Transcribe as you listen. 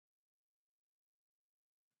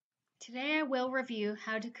Today I will review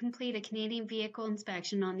how to complete a Canadian vehicle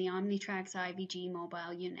inspection on the Omnitracs IVG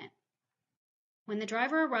mobile unit. When the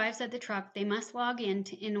driver arrives at the truck, they must log in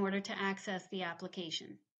in order to access the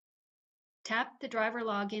application. Tap the driver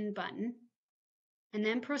login button and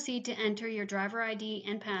then proceed to enter your driver ID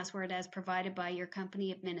and password as provided by your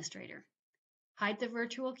company administrator. Hide the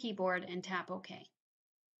virtual keyboard and tap OK.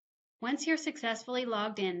 Once you're successfully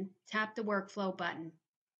logged in, tap the workflow button.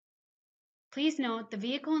 Please note the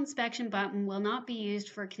vehicle inspection button will not be used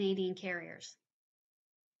for Canadian carriers.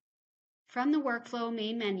 From the workflow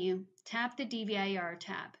main menu, tap the DVIR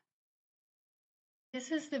tab.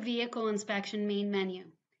 This is the vehicle inspection main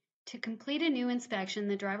menu. To complete a new inspection,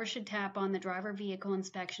 the driver should tap on the driver vehicle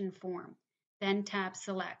inspection form, then tap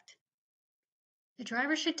select. The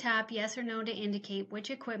driver should tap yes or no to indicate which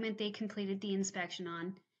equipment they completed the inspection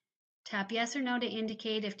on, tap yes or no to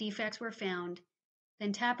indicate if defects were found,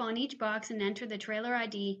 then tap on each box and enter the trailer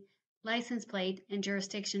ID, license plate, and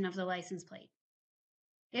jurisdiction of the license plate.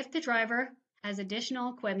 If the driver has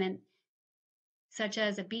additional equipment, such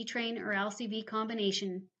as a B-train or LCV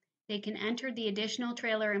combination, they can enter the additional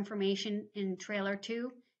trailer information in Trailer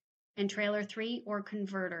 2 and Trailer 3 or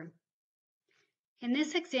Converter. In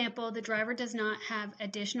this example, the driver does not have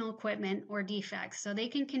additional equipment or defects, so they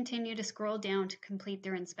can continue to scroll down to complete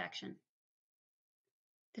their inspection.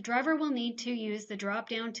 The driver will need to use the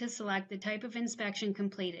drop-down to select the type of inspection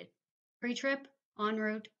completed, pre-trip, en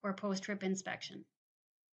route, or post-trip inspection.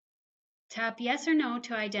 Tap yes or no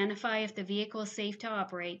to identify if the vehicle is safe to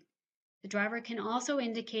operate. The driver can also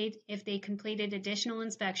indicate if they completed additional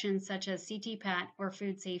inspections such as CT-PAT or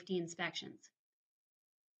food safety inspections.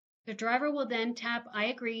 The driver will then tap I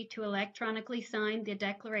agree to electronically sign the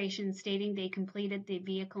declaration stating they completed the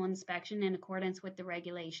vehicle inspection in accordance with the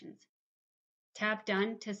regulations. Tap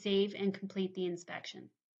Done to save and complete the inspection.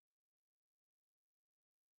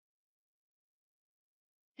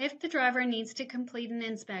 If the driver needs to complete an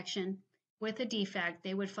inspection with a defect,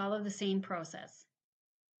 they would follow the same process.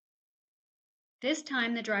 This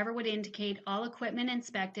time, the driver would indicate all equipment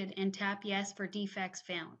inspected and tap Yes for defects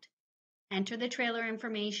found. Enter the trailer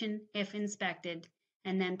information if inspected,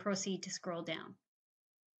 and then proceed to scroll down.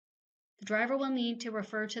 The driver will need to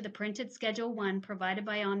refer to the printed Schedule-1 provided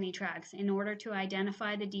by Omnitracs in order to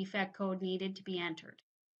identify the defect code needed to be entered.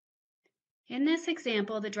 In this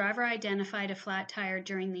example, the driver identified a flat tire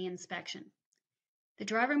during the inspection. The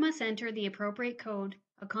driver must enter the appropriate code,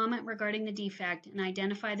 a comment regarding the defect, and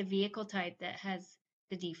identify the vehicle type that has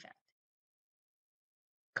the defect.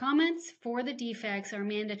 Comments for the defects are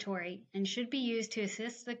mandatory and should be used to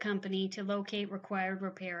assist the company to locate required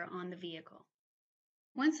repair on the vehicle.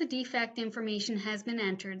 Once the defect information has been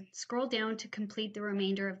entered, scroll down to complete the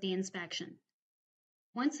remainder of the inspection.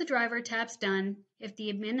 Once the driver taps Done, if the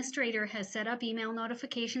administrator has set up email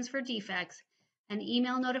notifications for defects, an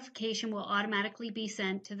email notification will automatically be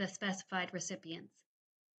sent to the specified recipients.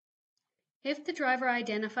 If the driver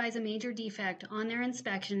identifies a major defect on their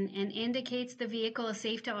inspection and indicates the vehicle is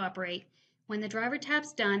safe to operate, when the driver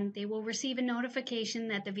taps Done, they will receive a notification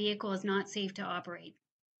that the vehicle is not safe to operate.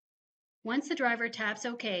 Once the driver taps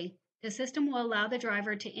OK, the system will allow the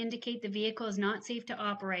driver to indicate the vehicle is not safe to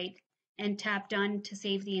operate and tap Done to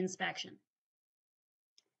save the inspection.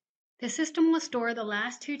 The system will store the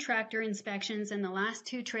last 2 tractor inspections and the last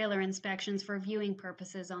 2 trailer inspections for viewing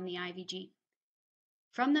purposes on the IVG.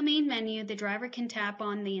 From the main menu, the driver can tap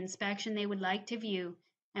on the inspection they would like to view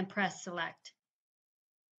and press Select.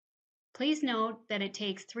 Please note that it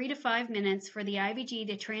takes 3 to 5 minutes for the IVG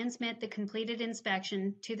to transmit the completed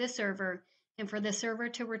inspection to the server and for the server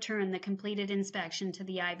to return the completed inspection to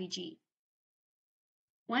the IVG.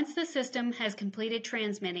 Once the system has completed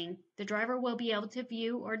transmitting, the driver will be able to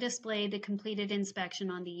view or display the completed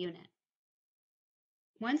inspection on the unit.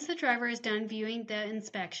 Once the driver is done viewing the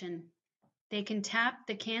inspection, they can tap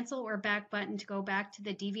the Cancel or Back button to go back to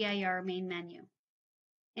the DVIR main menu.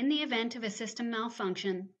 In the event of a system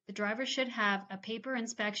malfunction, the driver should have a paper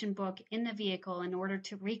inspection book in the vehicle in order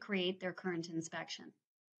to recreate their current inspection.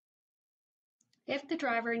 If the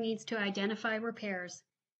driver needs to identify repairs,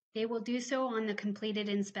 they will do so on the completed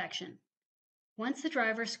inspection. Once the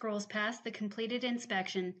driver scrolls past the completed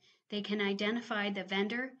inspection, they can identify the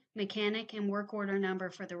vendor, mechanic, and work order number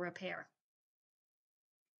for the repair.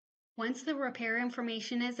 Once the repair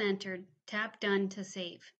information is entered, tap Done to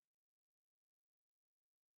save.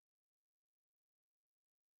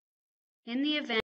 In the event